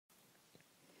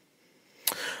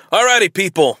Alrighty,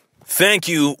 people. Thank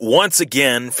you once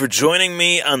again for joining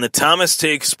me on the Thomas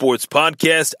Take Sports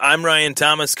Podcast. I'm Ryan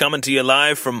Thomas, coming to you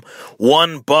live from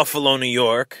One Buffalo, New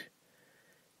York.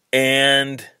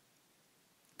 And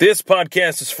this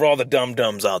podcast is for all the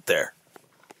dum-dums out there.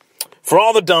 For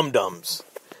all the dum-dums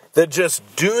that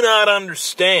just do not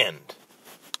understand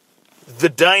the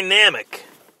dynamic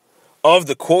of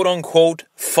the quote-unquote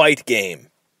fight game.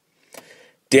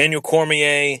 Daniel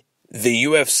Cormier, the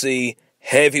UFC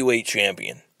heavyweight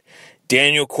champion.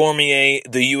 Daniel Cormier,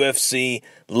 the UFC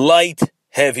light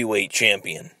heavyweight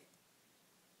champion.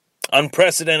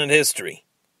 Unprecedented history.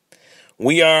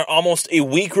 We are almost a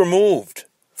week removed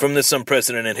from this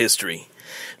unprecedented history.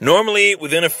 Normally,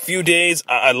 within a few days,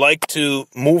 I like to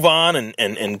move on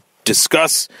and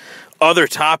discuss other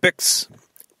topics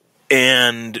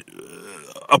and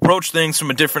approach things from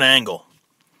a different angle.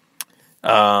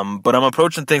 But I'm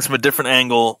approaching things from a different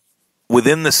angle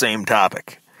within the same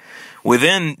topic.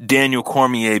 Within Daniel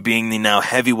Cormier being the now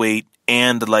heavyweight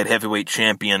and the light heavyweight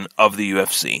champion of the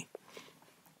UFC.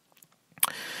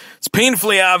 It's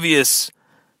painfully obvious,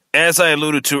 as I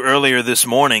alluded to earlier this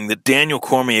morning, that Daniel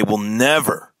Cormier will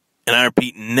never, and I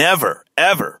repeat, never,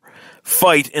 ever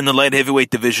fight in the light heavyweight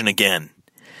division again.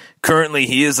 Currently,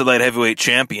 he is the light heavyweight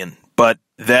champion, but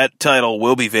that title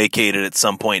will be vacated at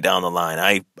some point down the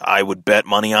line. I would bet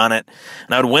money on it,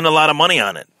 and I would win a lot of money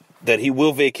on it, that he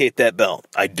will vacate that belt.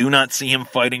 I do not see him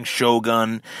fighting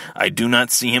Shogun. I do not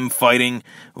see him fighting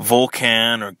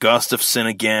Volkan or Gustafsson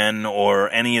again or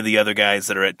any of the other guys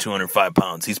that are at 205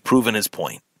 pounds. He's proven his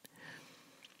point.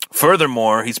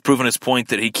 Furthermore, he's proven his point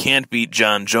that he can't beat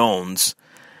John Jones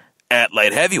at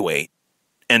light heavyweight.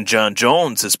 And John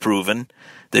Jones has proven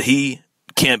that he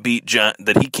can't beat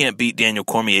Daniel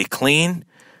Cormier clean,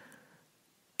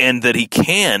 and that he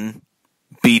can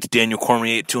beat Daniel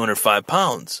Cormier at 205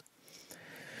 pounds.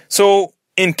 So,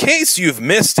 in case you've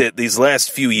missed it these last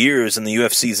few years in the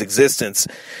UFC's existence,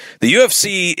 the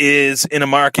UFC is in a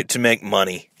market to make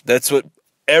money. That's what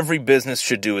every business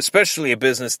should do, especially a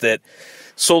business that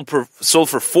sold for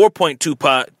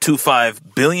 $4.25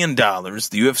 billion. The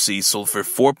UFC sold for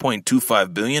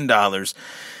 $4.25 billion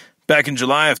back in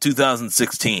July of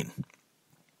 2016.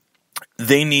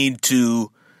 They need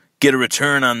to get a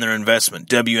return on their investment,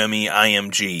 WME,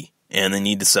 IMG, and they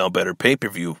need to sell better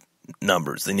pay-per-view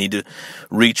numbers. They need to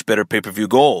reach better pay-per-view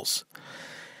goals.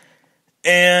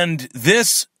 And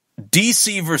this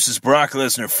DC versus Brock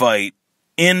Lesnar fight,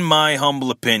 in my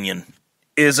humble opinion,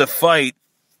 is a fight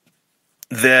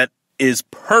that is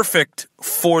perfect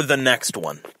for the next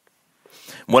one.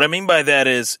 What I mean by that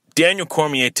is Daniel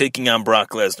Cormier taking on Brock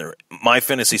Lesnar. My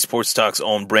Fantasy Sports Talk's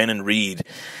own Brandon Reed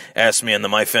asked me on the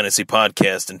My Fantasy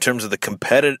podcast in terms of the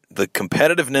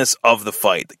competitiveness of the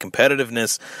fight, the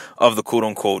competitiveness of the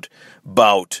quote-unquote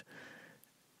bout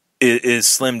is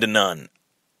slim to none.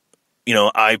 You know,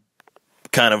 I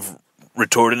kind of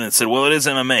retorted and said, well, it is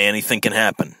MMA. Anything can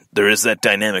happen. There is that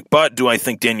dynamic. But do I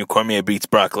think Daniel Cormier beats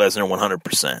Brock Lesnar?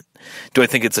 100%. Do I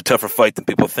think it's a tougher fight than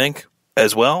people think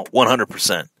as well?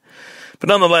 100%. But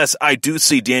nonetheless, I do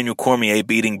see Daniel Cormier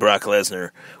beating Brock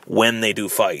Lesnar when they do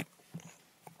fight.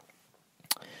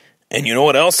 And you know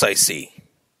what else I see?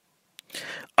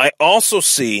 I also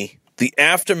see the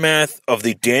aftermath of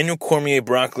the Daniel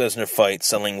Cormier-Brock Lesnar fight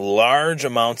selling large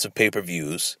amounts of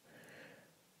pay-per-views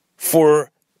for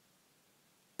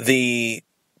I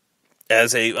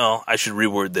should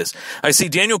reword this. I see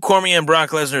Daniel Cormier and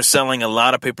Brock Lesnar selling a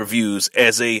lot of pay-per-views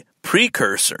as a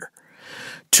precursor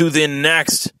to the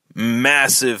next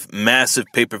massive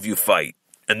pay-per-view fight.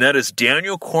 And that is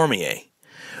Daniel Cormier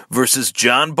versus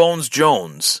John Bones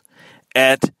Jones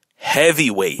at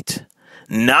heavyweight,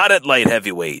 not at light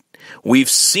heavyweight. We've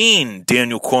seen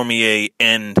Daniel Cormier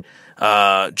and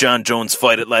John Jones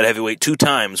fight at light heavyweight 2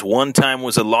 times. One time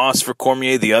was a loss for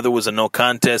Cormier. The other was a no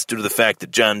contest due to the fact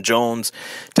that John Jones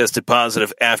tested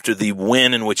positive after the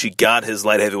win in which he got his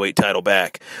light heavyweight title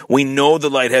back. We know the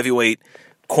light heavyweight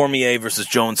Cormier versus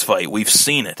Jones fight. We've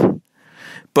seen it.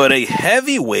 But a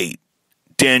heavyweight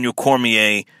Daniel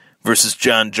Cormier versus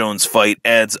John Jones fight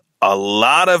adds a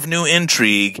lot of new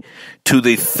intrigue to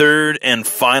the third and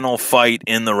final fight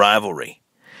in the rivalry.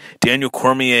 Daniel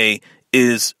Cormier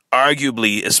is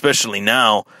arguably, especially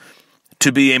now,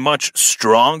 to be a much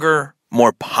stronger,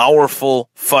 more powerful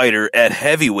fighter at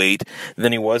heavyweight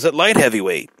than he was at light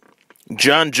heavyweight.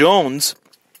 John Jones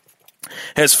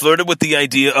has flirted with the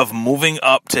idea of moving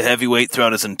up to heavyweight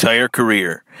throughout his entire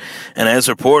career. And as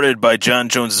reported by John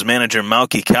Jones' manager,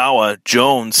 Malki Kawa,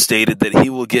 Jones stated that he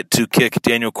will get to kick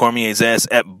Daniel Cormier's ass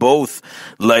at both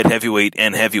light heavyweight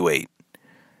and heavyweight.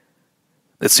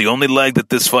 That's the only leg that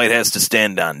this fight has to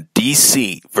stand on.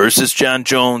 DC versus John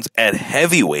Jones at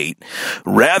heavyweight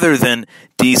rather than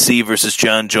DC versus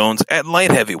John Jones at light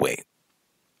heavyweight.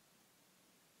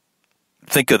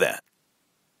 Think of that.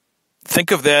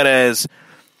 Think of that as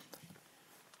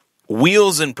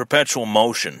wheels in perpetual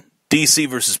motion. DC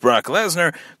versus Brock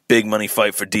Lesnar, big money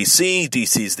fight for DC.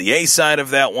 DC's the A side of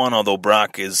that one, although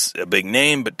Brock is a big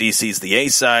name, but DC's the A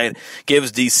side.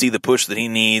 Gives DC the push that he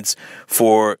needs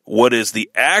for what is the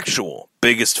actual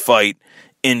biggest fight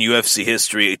in UFC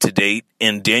history to date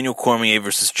in Daniel Cormier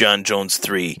versus John Jones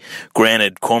 3.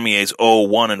 Granted, Cormier's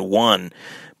 0-1-1,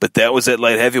 but that was at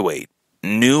light heavyweight.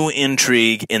 New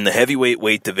intrigue in the heavyweight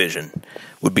weight division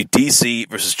would be DC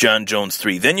versus John Jones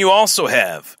 3. Then you also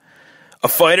have a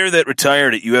fighter that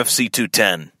retired at UFC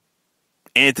 210,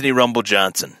 Anthony Rumble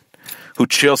Johnson, who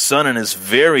Chael Sonnen is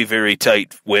very, very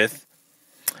tight with.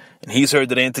 And he's heard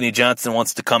that Anthony Johnson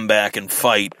wants to come back and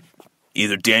fight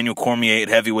either Daniel Cormier at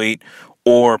heavyweight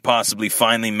or possibly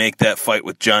finally make that fight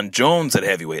with John Jones at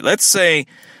heavyweight. Let's say,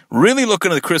 really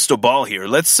looking at the crystal ball here,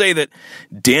 let's say that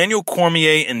Daniel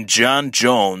Cormier and John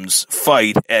Jones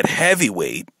fight at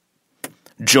heavyweight.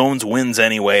 Jones wins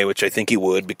anyway, which I think he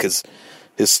would because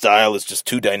his style is just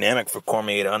too dynamic for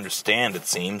Cormier to understand, it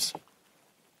seems.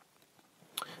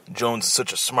 Jones is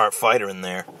such a smart fighter in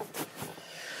there.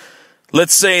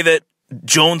 Let's say that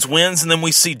Jones wins, and then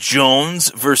we see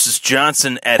Jones versus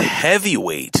Johnson at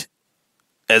heavyweight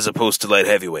as opposed to light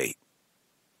heavyweight.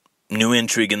 New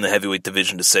intrigue in the heavyweight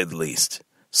division, to say the least.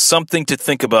 Something to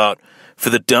think about for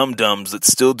the dum-dums that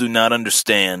still do not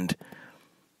understand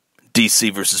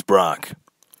DC versus Brock.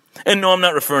 And no, I'm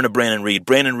not referring to Brandon Reed.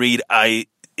 Brandon Reed, I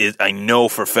know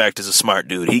for a fact is a smart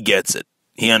dude. He gets it.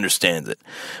 He understands it.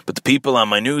 But the people on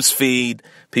my news feed,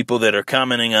 people that are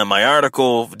commenting on my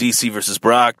article, DC versus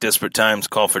Brock, Desperate Times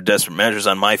Call for Desperate Measures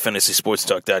on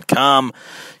myfantasysportstalk.com.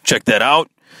 Check that out.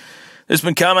 There's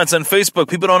been comments on Facebook.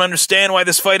 People don't understand why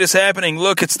this fight is happening.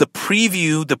 Look, it's the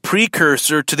preview, the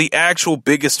precursor to the actual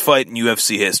biggest fight in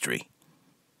UFC history.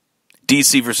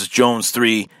 DC versus Jones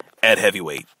 3 at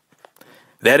heavyweight.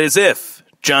 That is if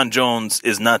John Jones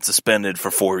is not suspended for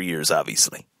 4 years,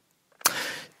 obviously.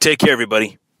 Take care,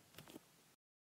 everybody.